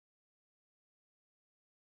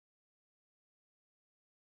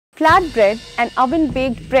Flatbread and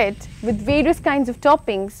oven-baked bread with various kinds of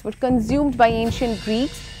toppings were consumed by ancient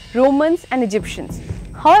Greeks, Romans and Egyptians.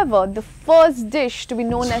 However, the first dish to be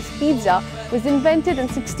known as pizza was invented in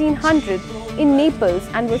 1600 in Naples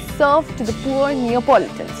and was served to the poor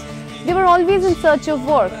Neapolitans. They were always in search of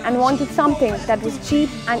work and wanted something that was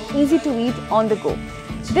cheap and easy to eat on the go.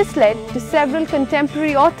 This led to several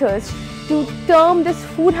contemporary authors to term this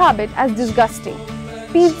food habit as disgusting.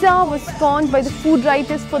 Pizza was scorned by the food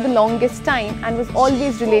writers for the longest time and was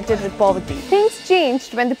always related with poverty. Things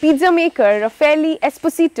changed when the pizza maker Raffaele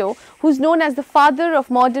Esposito, who's known as the father of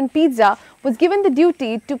modern pizza, was given the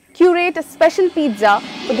duty to curate a special pizza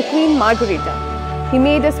for the Queen Margherita. He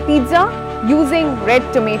made his pizza using red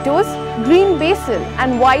tomatoes, green basil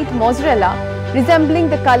and white mozzarella, resembling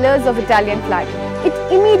the colors of Italian flag. It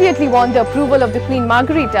immediately won the approval of the Queen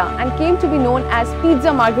Margherita and came to be known as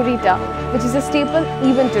Pizza Margherita, which is a staple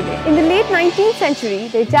even today. In the late 19th century,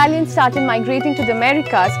 the Italians started migrating to the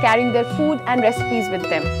Americas carrying their food and recipes with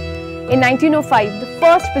them. In 1905, the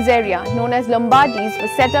first pizzeria, known as Lombardi's,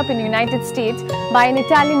 was set up in the United States by an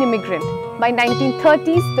Italian immigrant. By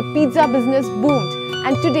 1930s, the pizza business boomed,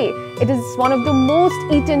 and today it is one of the most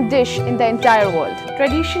eaten dish in the entire world.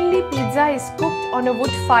 Traditionally, pizza is cooked on a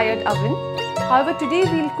wood-fired oven. However, today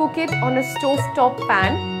we'll cook it on a stove-top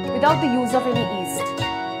pan without the use of any yeast.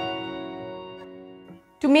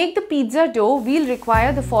 To make the pizza dough, we'll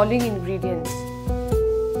require the following ingredients.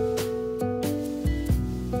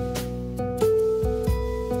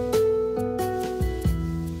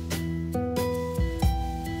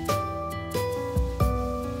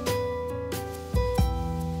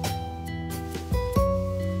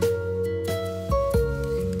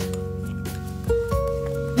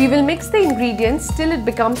 We will mix the ingredients till it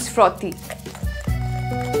becomes frothy.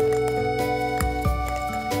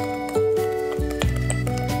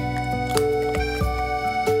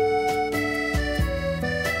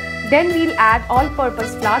 Then we'll add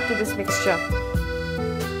all-purpose flour to this mixture.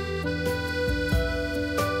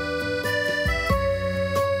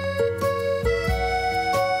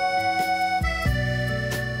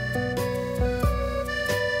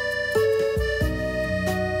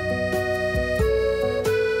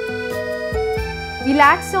 We'll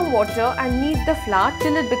add some water and knead the flour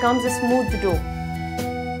till it becomes a smooth dough.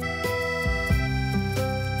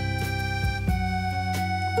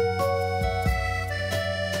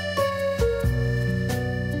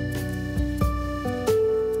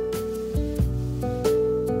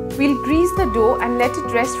 We'll grease the dough and let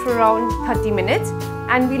it rest for around 30 minutes,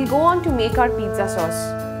 and we'll go on to make our pizza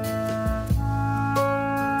sauce.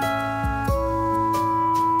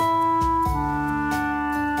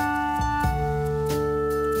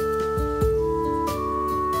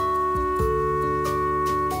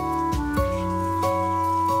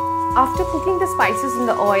 After cooking the spices in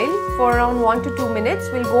the oil for around 1 to 2 minutes,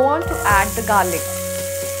 we'll go on to add the garlic.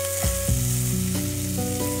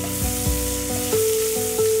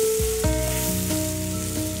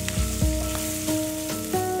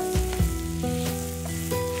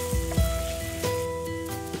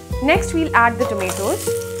 Next, we'll add the tomatoes.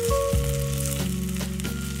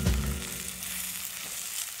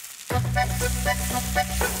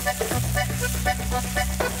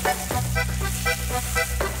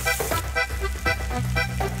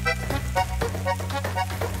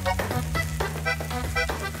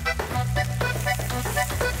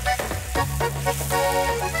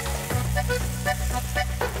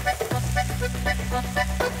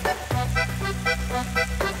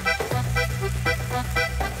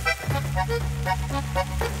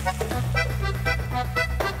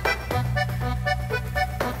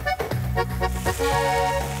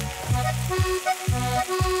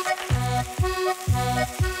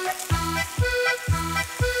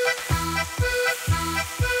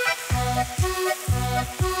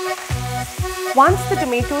 Once the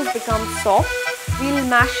tomatoes become soft, we'll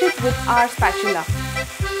mash it with our spatula.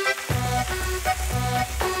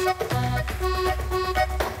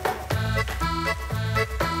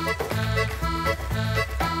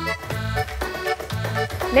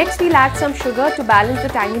 Next, we'll add some sugar to balance the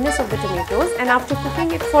tanginess of the tomatoes, and after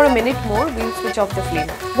cooking it for a minute more, we'll switch off the flame.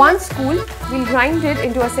 Once cool, we'll grind it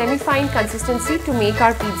into a semi-fine consistency to make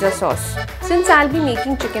our pizza sauce. Since I'll be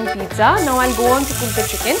making chicken pizza, now I'll go on to cook the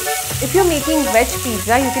chicken. If you're making veg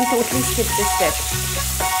pizza, you can totally skip this step.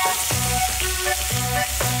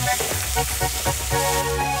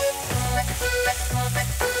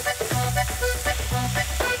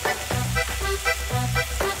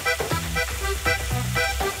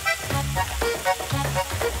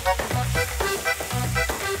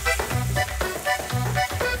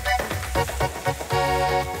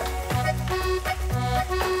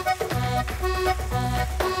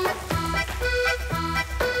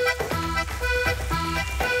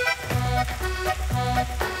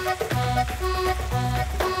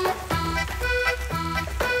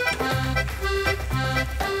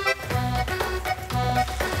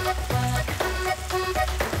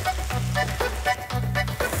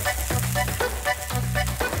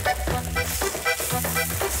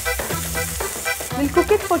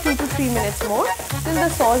 cook it for 2 to 3 minutes more till the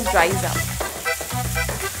sauce dries up.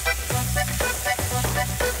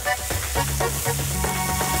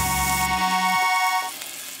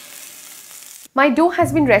 My dough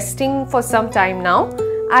has been resting for some time now.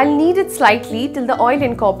 I'll knead it slightly till the oil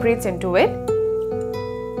incorporates into it.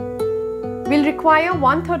 We'll require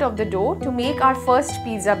 1/3 of the dough to make our first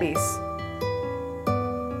pizza base.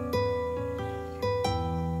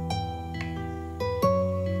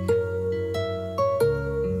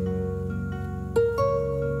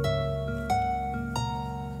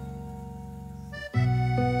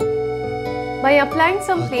 By applying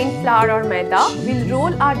some plain flour or maida, we'll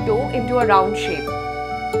roll our dough into a round shape.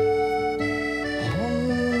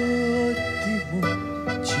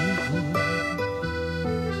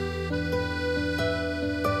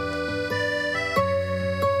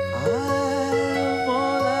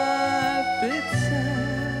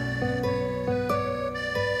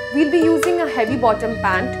 We'll be using a heavy bottom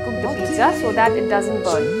pan to cook the pizza so that it doesn't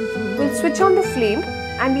burn. We'll switch on the flame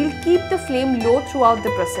and we'll keep the flame low throughout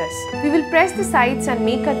the process. We will press the sides and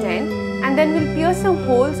make a dent, and then we'll pierce some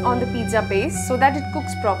holes on the pizza base so that it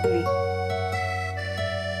cooks properly.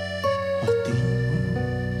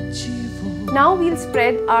 Now we'll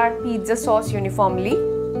spread our pizza sauce uniformly.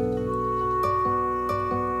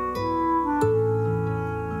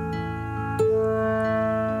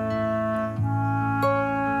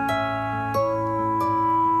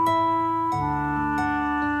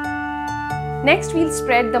 Next, we'll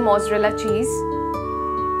spread the mozzarella cheese.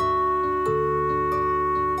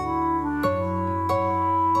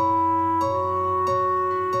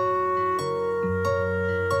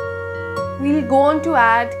 We'll go on to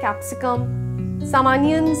add capsicum, some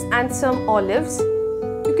onions and some olives.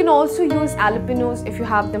 You can also use jalapenos if you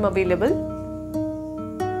have them available.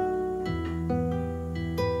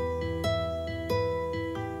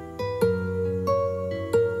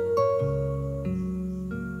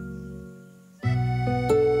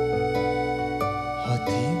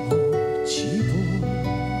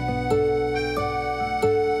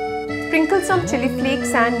 Sprinkle some chili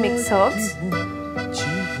flakes and mixed herbs.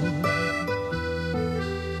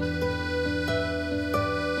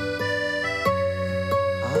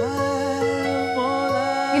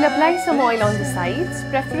 We'll apply some oil on the sides,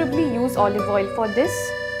 preferably use olive oil for this.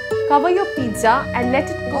 Cover your pizza and let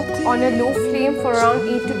it cook on a low flame for around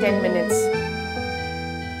 8 to 10 minutes.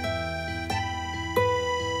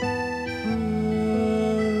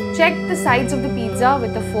 Check the sides of the pizza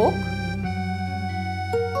with a fork.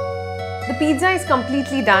 The pizza is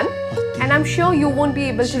completely done, and I'm sure you won't be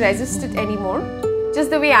able to resist it anymore, just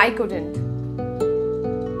the way I couldn't.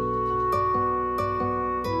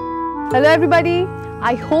 Hello everybody,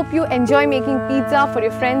 I hope you enjoy making pizza for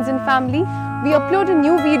your friends and family. We upload a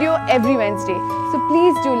new video every Wednesday, so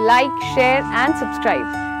please do like, share and subscribe.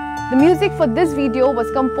 The music for this video was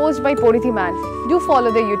composed by Paridhi Band. Do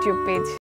follow the YouTube page.